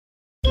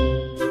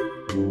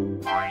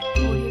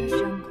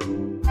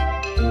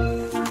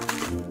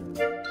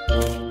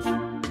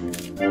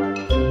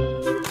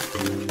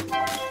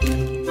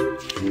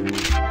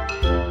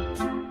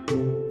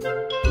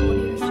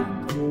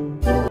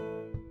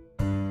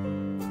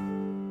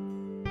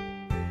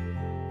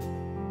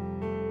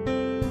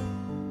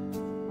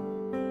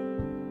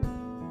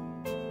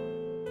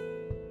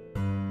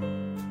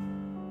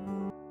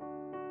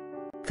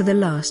For the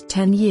last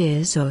 10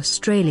 years,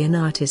 Australian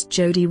artist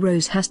Jodi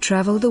Rose has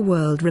traveled the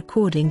world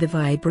recording the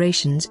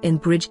vibrations in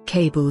bridge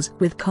cables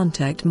with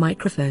contact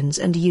microphones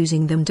and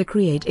using them to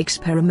create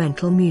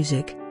experimental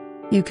music.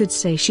 You could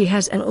say she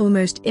has an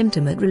almost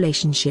intimate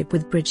relationship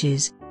with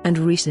bridges, and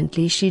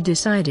recently she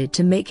decided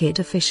to make it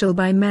official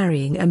by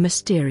marrying a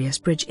mysterious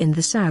bridge in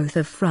the south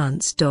of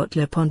France.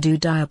 Le Pont du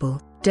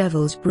Diable,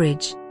 Devil's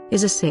Bridge,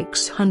 is a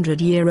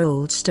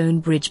 600-year-old stone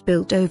bridge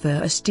built over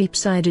a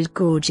steep-sided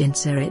gorge in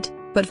Céret,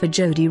 but for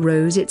Jodi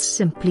Rose it's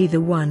simply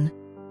the one.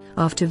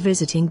 After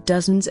visiting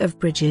dozens of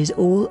bridges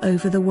all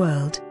over the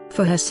world,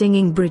 for her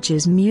Singing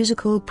Bridges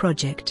musical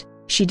project,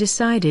 she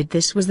decided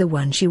this was the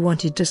one she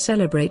wanted to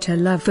celebrate her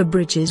love for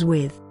bridges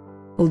with.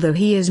 Although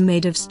he is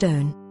made of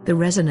stone, the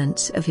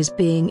resonance of his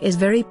being is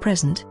very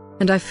present,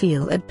 and I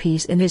feel at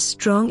peace in his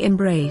strong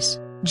embrace,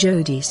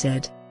 Jodi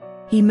said.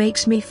 He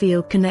makes me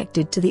feel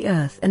connected to the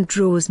earth and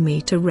draws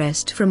me to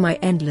rest from my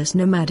endless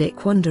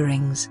nomadic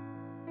wanderings.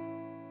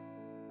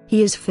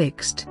 He is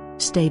fixed,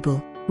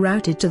 stable,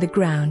 rooted to the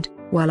ground,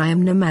 while I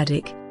am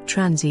nomadic,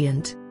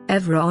 transient,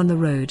 ever on the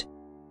road.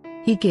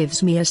 He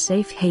gives me a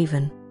safe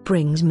haven,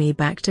 brings me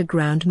back to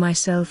ground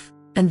myself,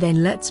 and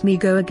then lets me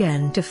go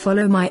again to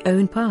follow my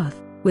own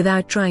path,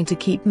 without trying to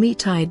keep me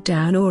tied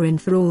down or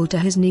enthralled to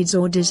his needs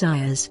or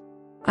desires.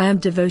 I am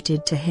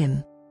devoted to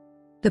him.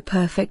 The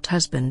perfect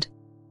husband.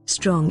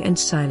 Strong and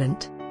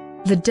silent.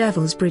 The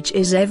Devil's Bridge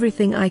is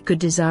everything I could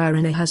desire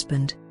in a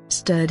husband: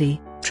 sturdy,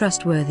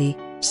 trustworthy,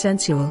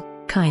 sensual,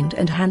 kind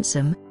and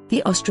handsome,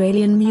 the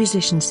Australian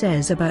musician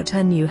says about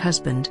her new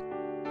husband.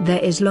 There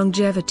is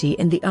longevity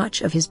in the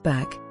arch of his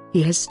back.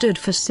 He has stood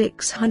for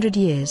 600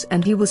 years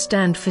and he will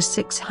stand for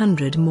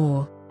 600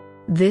 more.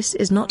 This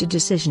is not a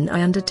decision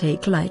I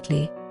undertake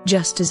lightly,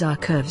 just as our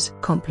curves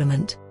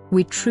complement.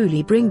 We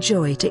truly bring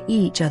joy to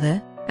each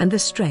other, and the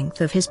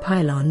strength of his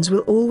pylons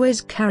will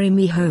always carry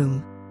me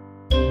home.